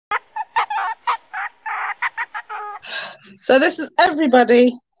So this is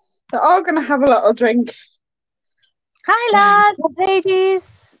everybody. They're all going to have a little drink. Hi, lads,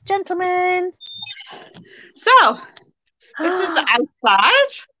 ladies, gentlemen. So this is the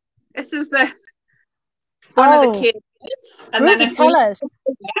outside. This is the one of the kids, and then if colours.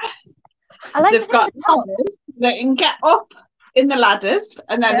 they've got ladders, they can get up in the ladders,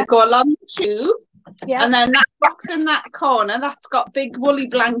 and then they go along the tube. Yeah. And then that box in that corner, that's got big woolly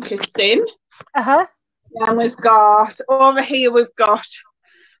blankets in. And we've got over here. We've got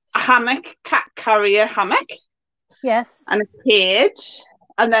a hammock, cat carrier hammock. Yes. And a cage,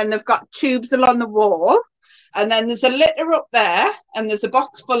 and then they've got tubes along the wall, and then there's a litter up there, and there's a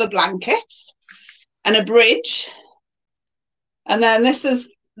box full of blankets, and a bridge, and then this is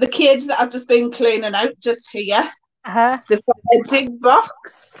the cage that I've just been cleaning out just here. They've got a dig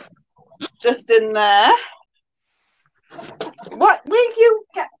box just in there. What will you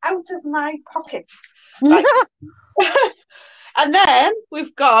get out of my pocket? Right. And then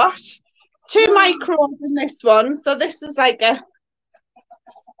we've got 2 micros in this one. So this is like a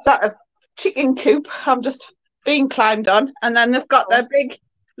sort of chicken coop. I'm just being climbed on. And then they've got their big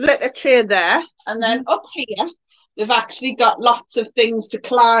litter tray there. And then up here, they've actually got lots of things to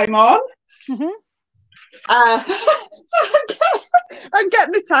climb on. So I'm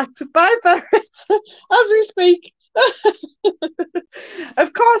getting attacked by Ferret as we speak.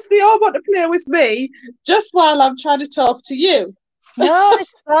 Of course, they all want to play with me just while I'm trying to talk to you. No,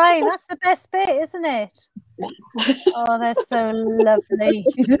 it's fine. That's the best bit, isn't it? Oh, they're so lovely.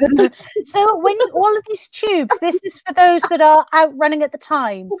 So when all of these tubes, this is for those that are out running at the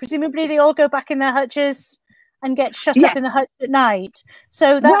time. Presumably they all go back in their hutches and get shut up in the hutch at night.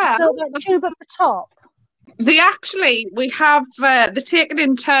 So that's that tube at the top. We have they're taken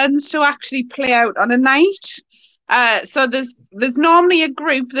in turns to actually play out on a night. So there's normally a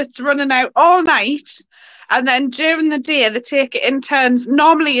group that's running out all night. And then during the day, they take it in turns.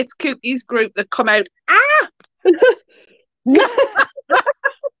 Normally, it's Cookie's group that come out.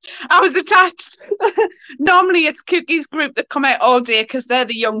 I was attached. Normally, it's Cookie's group that come out all day because they're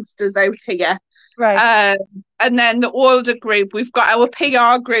the youngsters out here. Right. And then the older group, we've got our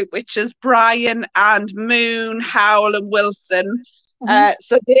PR group, which is Brian and Moon, Howell and Wilson.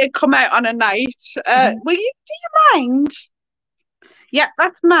 So they come out on a night. Do you mind? Yeah,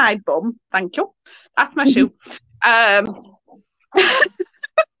 that's my bum. Thank you. That's my shoe.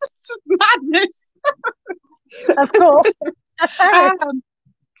 Madness. Of course.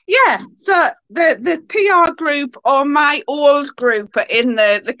 Yeah, so the PR group or my old group are in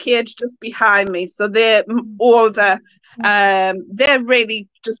the cage just behind me. So they're older. They're really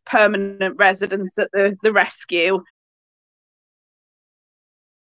just permanent residents at the rescue.